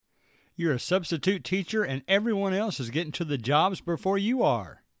You're a substitute teacher and everyone else is getting to the jobs before you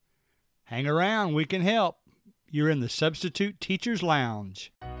are. Hang around, we can help. You're in the Substitute Teachers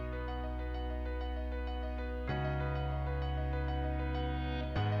Lounge.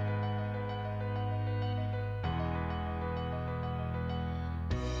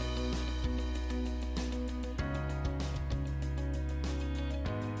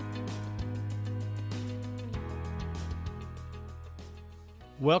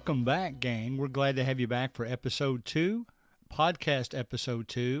 Welcome back, gang. We're glad to have you back for episode 2, podcast episode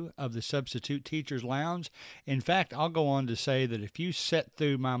 2 of the Substitute Teachers Lounge. In fact, I'll go on to say that if you sat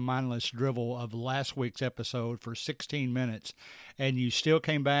through my mindless drivel of last week's episode for 16 minutes and you still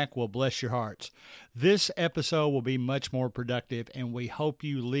came back, well, bless your hearts. This episode will be much more productive, and we hope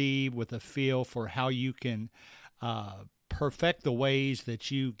you leave with a feel for how you can perfect the ways that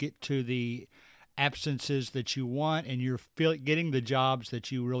you get to the absences that you want, and you're getting the jobs that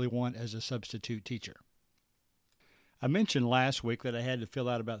you really want as a substitute teacher. I mentioned last week that I had to fill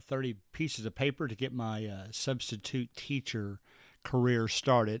out about 30 pieces of paper to get my substitute teacher career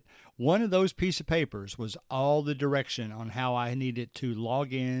started. One of those pieces of papers was all the direction on how I needed to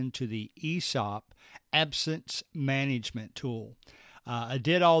log in to the ESOP absence management tool. I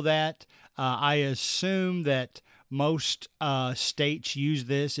did all that. I assume that most states use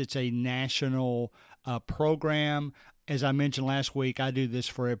this. It's a national program. As I mentioned last week, I do this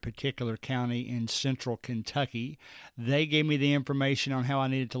for a particular county in central Kentucky. They gave me the information on how I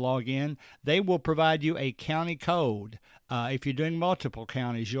needed to log in. They will provide you a county code. If you're doing multiple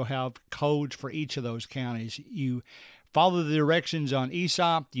counties, you'll have codes for each of those counties. You follow the directions on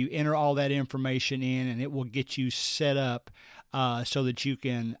ESOP, you enter all that information in, and it will get you set up so that you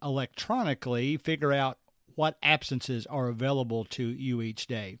can electronically figure out what absences are available to you each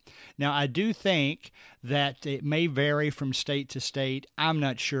day. Now, I do think that it may vary from state to state. I'm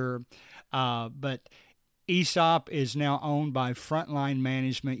not sure, but ESOP is now owned by Frontline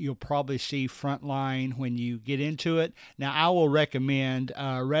Management. You'll probably see Frontline when you get into it. Now, I will recommend,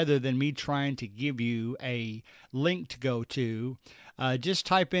 rather than me trying to give you a link to go to, just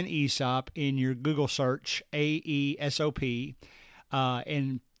type in ESOP in your Google search, AESOP,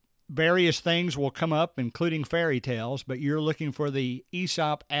 and various things will come up, including fairy tales, but you're looking for the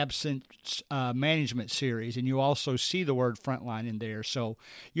ESOP Absence Management Series, and you also see the word Frontline in there. So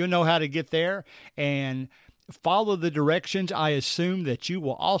you'll know how to get there and follow the directions I assume that you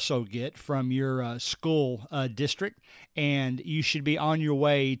will also get from your school district, and you should be on your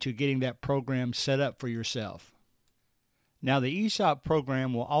way to getting that program set up for yourself. Now, the ESOP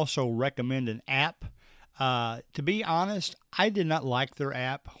program will also recommend an app. To be honest, I did not like their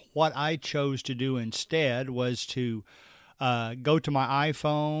app. What I chose to do instead was to go to my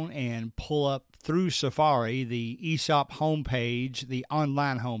iPhone and pull up through Safari the ESOP homepage, the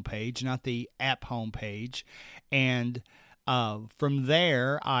online homepage, not the app homepage. And from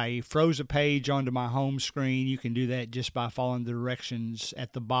there, I froze a page onto my home screen. You can do that just by following the directions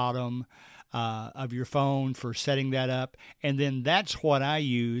at the bottom of your phone for setting that up. And then that's what I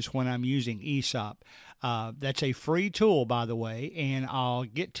use when I'm using ESOP. That's a free tool, by the way, and I'll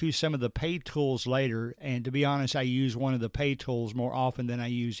get to some of the paid tools later. And to be honest, I use one of the paid tools more often than I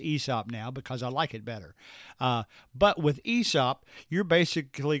use ESOP now because I like it better. But with ESOP, you're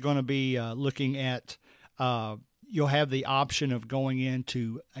basically going to be looking at you'll have the option of going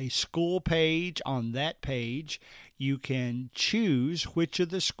into a school page. On that page, you can choose which of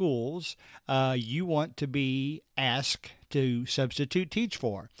the schools you want to be asked to substitute teach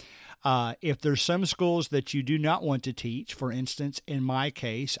for. If there's some schools that you do not want to teach, for instance, in my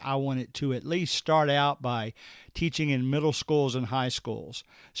case, I wanted to at least start out by teaching in middle schools and high schools.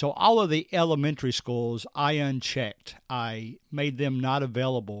 So all of the elementary schools I unchecked. I made them not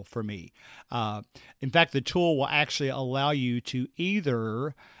available for me. In fact, the tool will actually allow you to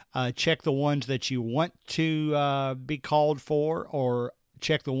either check the ones that you want to be called for, or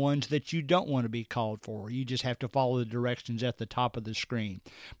check the ones that you don't want to be called for. You just have to follow the directions at the top of the screen.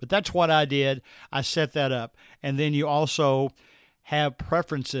 But that's what I did. I set that up. And then you also have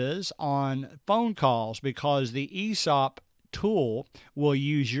preferences on phone calls, because the ESOP tool will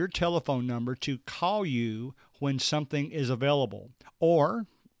use your telephone number to call you when something is available, or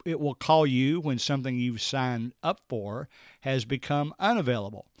it will call you when something you've signed up for has become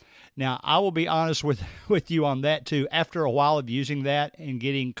unavailable. Now, I will be honest with you on that too. After a while of using that and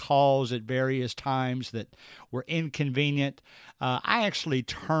getting calls at various times that were inconvenient, I actually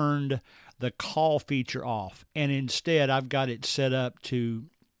turned the call feature off. And instead, I've got it set up to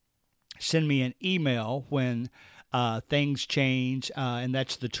send me an email when things change, and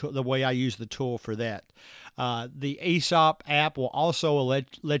that's the way I use the tool for that. The ESOP app will also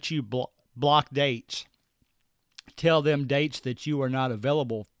let you block dates. Tell them dates that you are not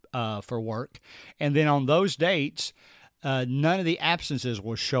available for work. And then on those dates, none of the absences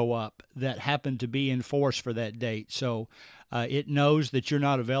will show up that happen to be in force for that date. So it knows that you're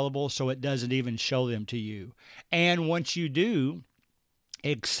not available, so it doesn't even show them to you. And once you do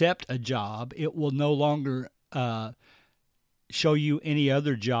accept a job, it will no longer show you any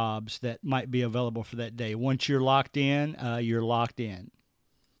other jobs that might be available for that day. Once you're locked in, you're locked in.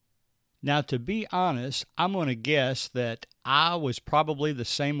 Now, to be honest, I'm going to guess that I was probably the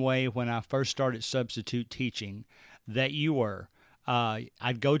same way when I first started substitute teaching that you were.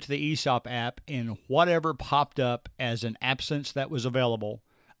 I'd go to the ESOP app, and whatever popped up as an absence that was available,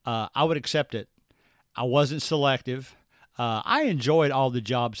 I would accept it. I wasn't selective. I enjoyed all the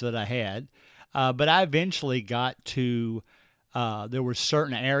jobs that I had, but I eventually got to there were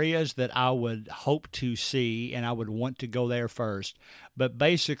certain areas that I would hope to see, and I would want to go there first. But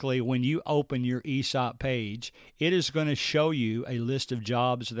basically, when you open your ESOP page, it is going to show you a list of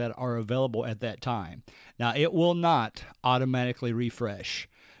jobs that are available at that time. Now, it will not automatically refresh.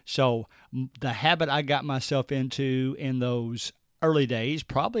 So the habit I got myself into in those early days,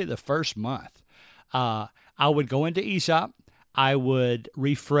 probably the first month, I would go into ESOP. I would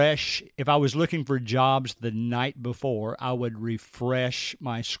refresh. If I was looking for jobs the night before, I would refresh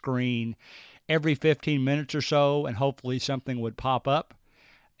my screen every 15 minutes or so, and hopefully something would pop up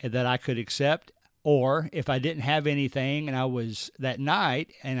that I could accept. Or if I didn't have anything and I was that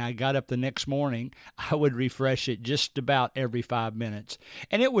night and I got up the next morning, I would refresh it just about every 5 minutes.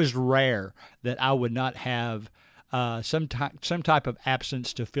 And it was rare that I would not have some type of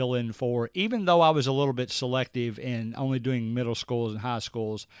absence to fill in for. Even though I was a little bit selective in only doing middle schools and high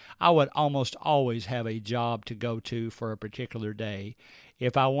schools, I would almost always have a job to go to for a particular day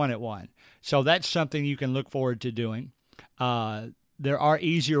if I wanted one. So that's something you can look forward to doing. There are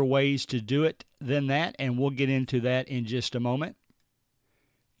easier ways to do it than that, and we'll get into that in just a moment.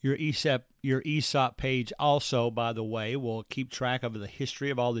 Your ESOP page also, by the way, will keep track of the history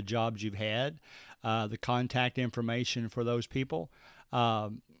of all the jobs you've had, the contact information for those people.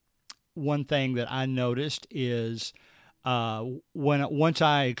 One thing that I noticed is once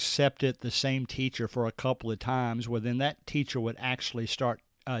I accepted the same teacher for a couple of times, well, then that teacher would actually start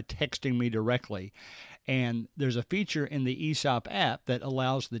texting me directly. And there's a feature in the ESOP app that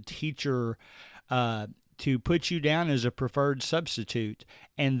allows the teacher to put you down as a preferred substitute.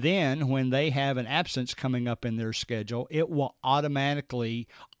 And then when they have an absence coming up in their schedule, it will automatically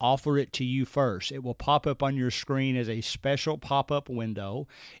offer it to you first. It will pop up on your screen as a special pop-up window.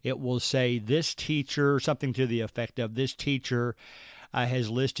 It will say, this teacher, something to the effect of, this teacher has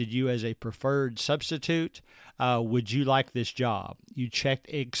listed you as a preferred substitute. Would you like this job? You check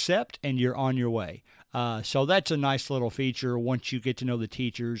accept, and you're on your way. So that's a nice little feature once you get to know the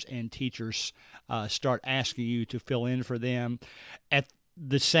teachers and teachers start asking you to fill in for them. At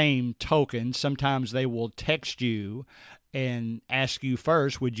the same token, sometimes they will text you and ask you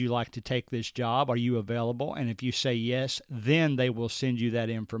first, would you like to take this job? Are you available? And if you say yes, then they will send you that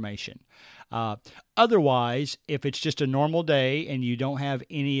information. Otherwise, if it's just a normal day and you don't have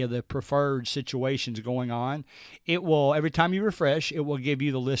any of the preferred situations going on, it will, every time you refresh, it will give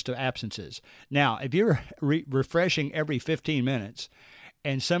you the list of absences. Now, if you're refreshing every 15 minutes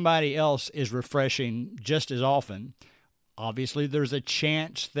and somebody else is refreshing just as often, obviously there's a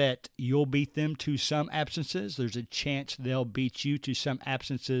chance that you'll beat them to some absences. There's a chance they'll beat you to some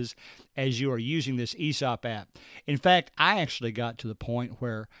absences as you are using this ESOP app. In fact, I actually got to the point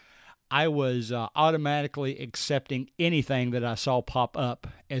where I was automatically accepting anything that I saw pop up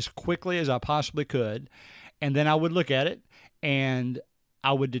as quickly as I possibly could. And then I would look at it and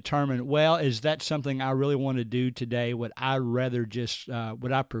I would determine, well, is that something I really want to do today? Would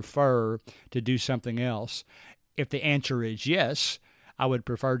I prefer to do something else? If the answer is yes, I would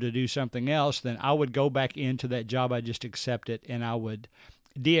prefer to do something else, then I would go back into that job I just accepted and I would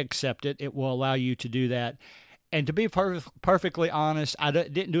de-accept it. It will allow you to do that. And to be perfectly honest, I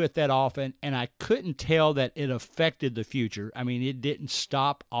didn't do it that often, and I couldn't tell that it affected the future. I mean, it didn't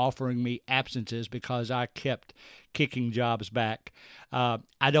stop offering me absences because I kept kicking jobs back. I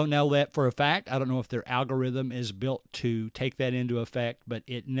don't know that for a fact. I don't know if their algorithm is built to take that into effect, but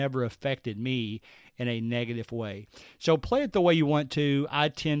it never affected me in a negative way. So play it the way you want to. I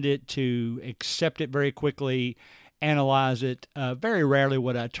tended to accept it very quickly, analyze it. Very rarely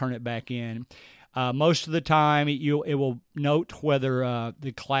would I turn it back in. Most of the time, it will note whether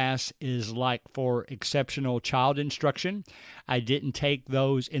the class is like for exceptional child instruction. I didn't take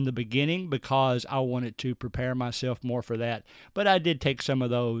those in the beginning because I wanted to prepare myself more for that, but I did take some of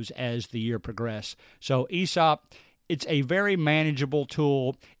those as the year progressed. So ESOP, it's a very manageable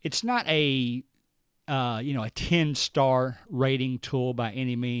tool. It's not a 10-star rating tool by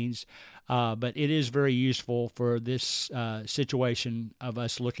any means. But it is very useful for this situation of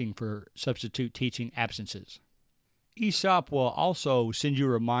us looking for substitute teaching absences. ESOP will also send you a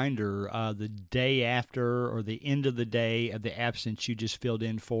reminder the day after or the end of the day of the absence you just filled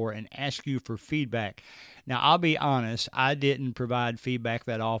in for and ask you for feedback. Now, I'll be honest, I didn't provide feedback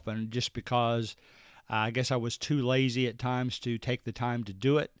that often just because I guess I was too lazy at times to take the time to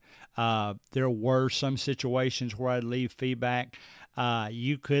do it. There were some situations where I'd leave feedback.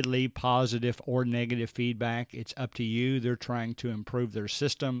 You could leave positive or negative feedback. It's up to you. They're trying to improve their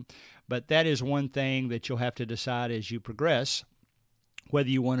system. But that is one thing that you'll have to decide as you progress, whether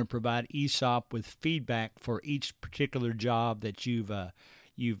you want to provide ESOP with feedback for each particular job that you've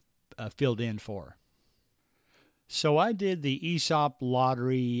filled in for. So I did the ESOP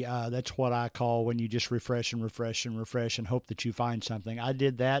lottery. That's what I call when you just refresh and refresh and refresh and hope that you find something. I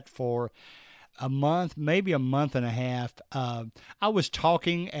did that for a month, maybe a month and a half. I was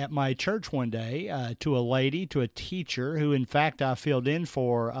talking at my church one day to a teacher who, in fact, I filled in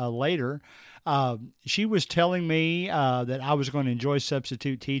for later. She was telling me that I was going to enjoy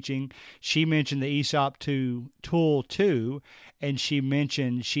substitute teaching. She mentioned the ESOP tool too, and she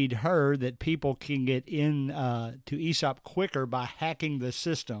mentioned she'd heard that people can get in to ESOP quicker by hacking the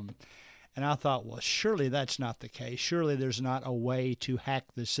system. And I thought, well, surely that's not the case. Surely there's not a way to hack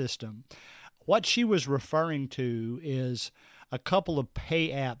the system. What she was referring to is a couple of pay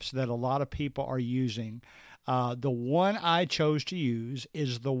apps that a lot of people are using. The one I chose to use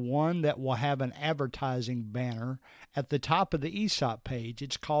is the one that will have an advertising banner at the top of the ESOP page.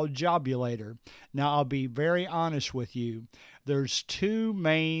 It's called Jobulator. Now, I'll be very honest with you. There's two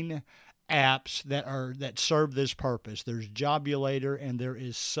main apps that serve this purpose. There's Jobulator and there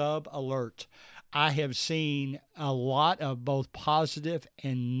is SubAlert. I have seen a lot of both positive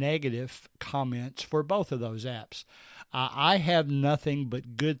and negative comments for both of those apps. I have nothing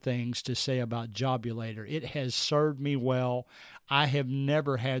but good things to say about Jobulator. It has served me well. I have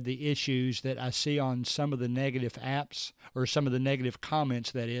never had the issues that I see on some of the negative apps or some of the negative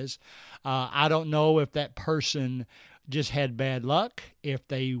comments, that is. I don't know if that person just had bad luck, if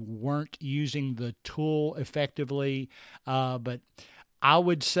they weren't using the tool effectively, but I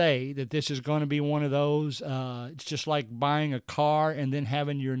would say that this is going to be one of those, it's just like buying a car and then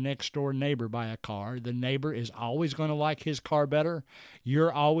having your next door neighbor buy a car. The neighbor is always going to like his car better.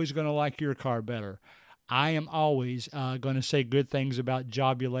 You're always going to like your car better. I am always going to say good things about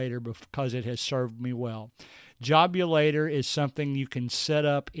Jobulator because it has served me well. Jobulator is something you can set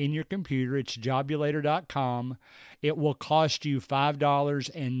up in your computer. It's jobulator.com. It will cost you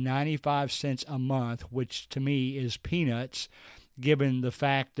 $5.95 a month, which to me is peanuts, given the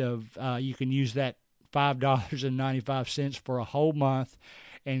fact of you can use that $5.95 for a whole month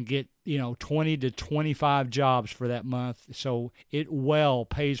and get 20 to 25 jobs for that month. So it well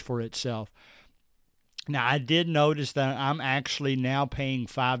pays for itself. Now, I did notice that I'm actually now paying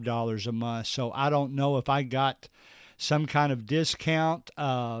 $5 a month, so I don't know if I got some kind of discount.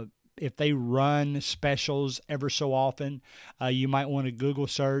 If they run specials ever so often, you might want to Google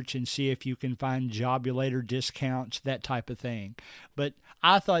search and see if you can find Jobulator discounts, that type of thing. But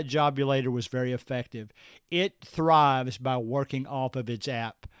I thought Jobulator was very effective. It thrives by working off of its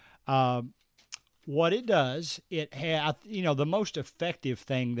app. What it does, the most effective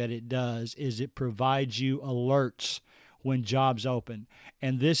thing that it does is it provides you alerts when jobs open.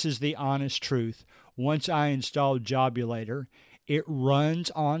 And this is the honest truth. Once I installed Jobulator, it runs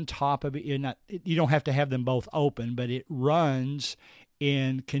on top of it. You don't have to have them both open, but it runs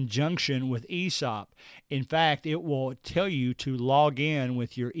in conjunction with ESOP. In fact, it will tell you to log in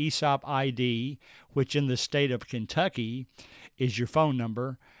with your ESOP ID, which in the state of Kentucky is your phone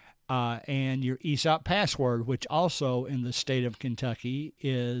number, and your ESOP password, which also in the state of Kentucky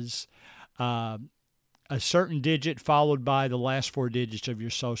is a certain digit followed by the last four digits of your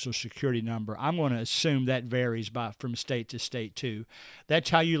Social Security number. I'm going to assume that varies from state to state too. That's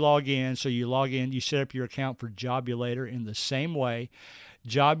how you log in. So you log in, you set up your account for Jobulator in the same way.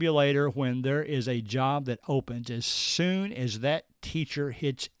 Jobulator, when there is a job that opens, as soon as that teacher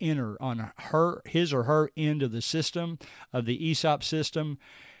hits enter on his or her end of the system, of the ESOP system,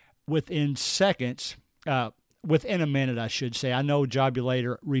 within seconds, within a minute, I should say. I know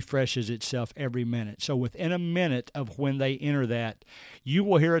Jobulator refreshes itself every minute. So within a minute of when they enter that, you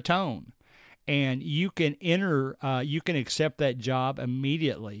will hear a tone. and you can you can accept that job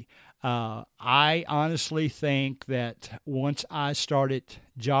immediately. I honestly think that once I started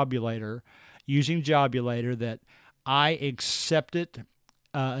using Jobulator, that I accepted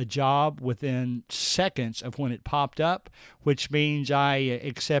a job within seconds of when it popped up, which means I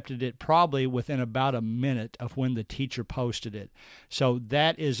accepted it probably within about a minute of when the teacher posted it. So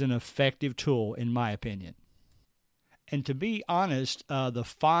that is an effective tool, in my opinion. And to be honest, the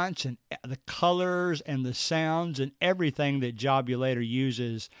fonts and the colors and the sounds and everything that Jobulator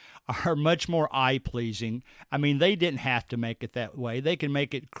uses are much more eye-pleasing. I mean, they didn't have to make it that way. They can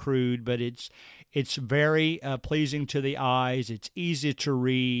make it crude, but it's very pleasing to the eyes. It's easy to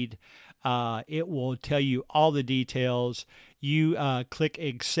read. It will tell you all the details. You click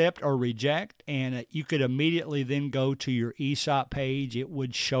accept or reject, and you could immediately then go to your ESOP page. It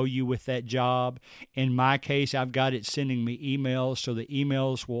would show you with that job. In my case, I've got it sending me emails, so the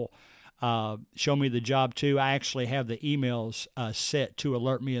emails will show me the job too. I actually have the emails set to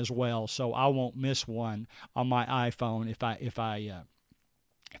alert me as well, so I won't miss one on my iPhone if I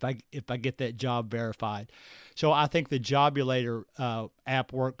get that job verified. So I think the Jobulator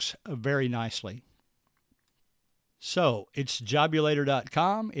app works very nicely. So it's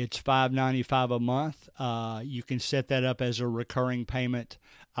Jobulator.com. It's $5.95 a month. You can set that up as a recurring payment.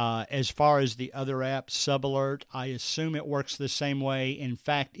 As far as the other app, SubAlert, I assume it works the same way. In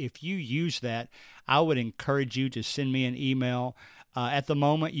fact, if you use that, I would encourage you to send me an email. At the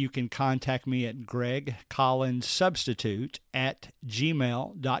moment, you can contact me at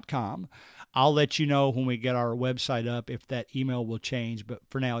gregcollinssubstitute@gmail.com. I'll let you know when we get our website up if that email will change. But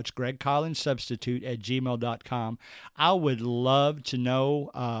for now, it's gregcollinssubstitute@gmail.com. I would love to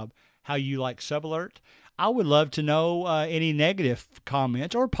know how you like SubAlert. I would love to know any negative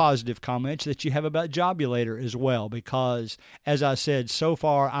comments or positive comments that you have about Jobulator as well, because, as I said, so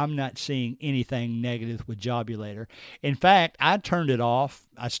far I'm not seeing anything negative with Jobulator. In fact, I turned it off.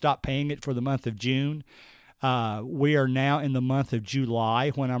 I stopped paying it for the month of June. We are now in the month of July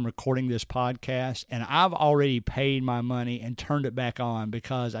when I'm recording this podcast, and I've already paid my money and turned it back on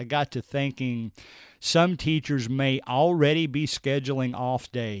because I got to thinking some teachers may already be scheduling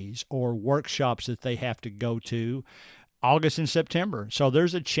off days or workshops that they have to go to August and September. So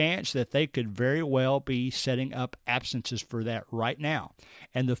there's a chance that they could very well be setting up absences for that right now.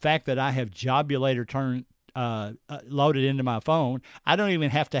 And the fact that I have Jobulator loaded into my phone, I don't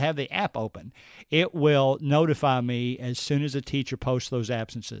even have to have the app open. It will notify me as soon as a teacher posts those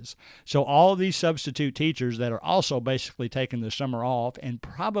absences. So all of these substitute teachers that are also basically taking the summer off and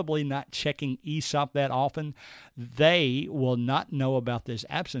probably not checking ESOP that often, they will not know about this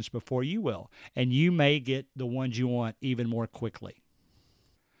absence before you will. And you may get the ones you want even more quickly.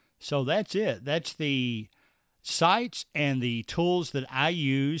 So that's it. That's the sites and the tools that I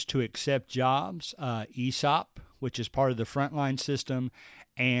use to accept jobs, ESOP, which is part of the Frontline system,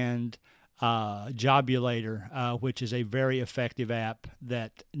 and Jobulator, which is a very effective app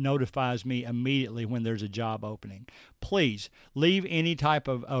that notifies me immediately when there's a job opening. Please leave any type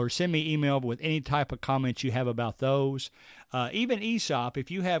of, or send me email with any type of comments you have about those. Even ESOP,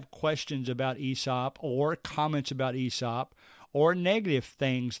 if you have questions about ESOP or comments about ESOP or negative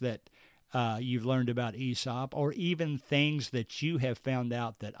things that you've learned about ESOP, or even things that you have found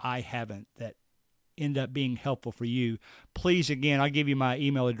out that I haven't that end up being helpful for you, please, again, I'll give you my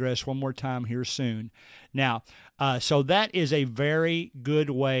email address one more time here soon. Now, so that is a very good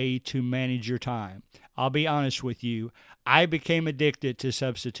way to manage your time. I'll be honest with you. I became addicted to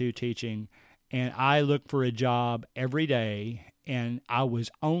substitute teaching, and I look for a job every day, and I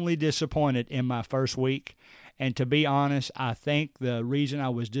was only disappointed in my first week. And to be honest, I think the reason I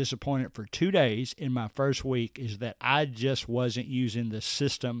was disappointed for 2 days in my first week is that I just wasn't using the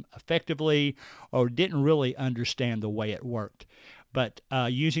system effectively or didn't really understand the way it worked. But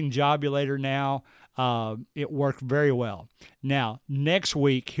using Jobulator now, it worked very well. Now, next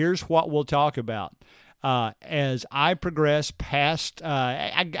week, here's what we'll talk about. As I progress past,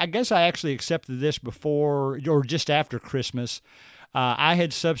 I guess I actually accepted this before or just after Christmas. I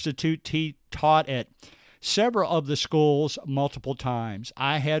had substitute taught at several of the schools multiple times.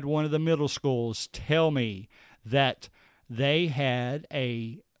 I had one of the middle schools tell me that they had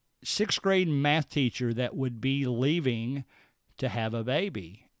a 6th grade math teacher that would be leaving to have a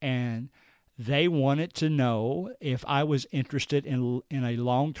baby, and they wanted to know if I was interested in a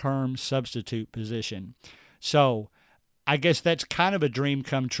long-term substitute position. So I guess that's kind of a dream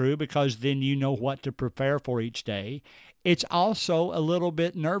come true, because then you know what to prepare for each day. It's also a little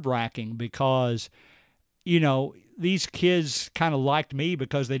bit nerve-wracking because, you know, these kids kind of liked me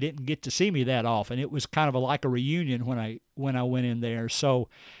because they didn't get to see me that often. It was kind of like a reunion when I went in there. So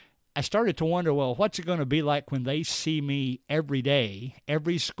I started to wonder, well, what's it going to be like when they see me every day,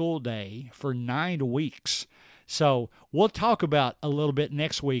 every school day for 9 weeks? So we'll talk about a little bit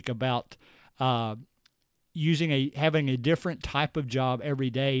next week about having a different type of job every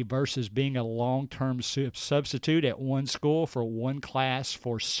day versus being a long-term substitute at one school for one class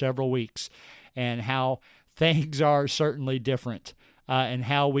for several weeks, and how things are certainly different. And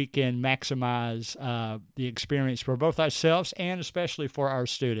how we can maximize the experience for both ourselves and especially for our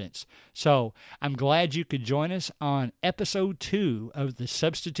students. So I'm glad you could join us on episode 2 of the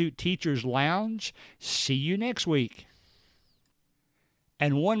Substitute Teachers Lounge. See you next week.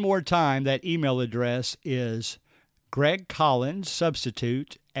 And one more time, that email address is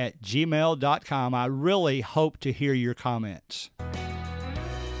gregcollinssubstitute@gmail.com. I really hope to hear your comments.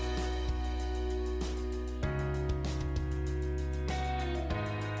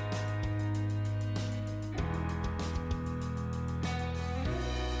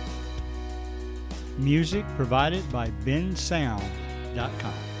 Music provided by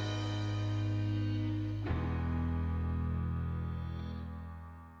bensound.com.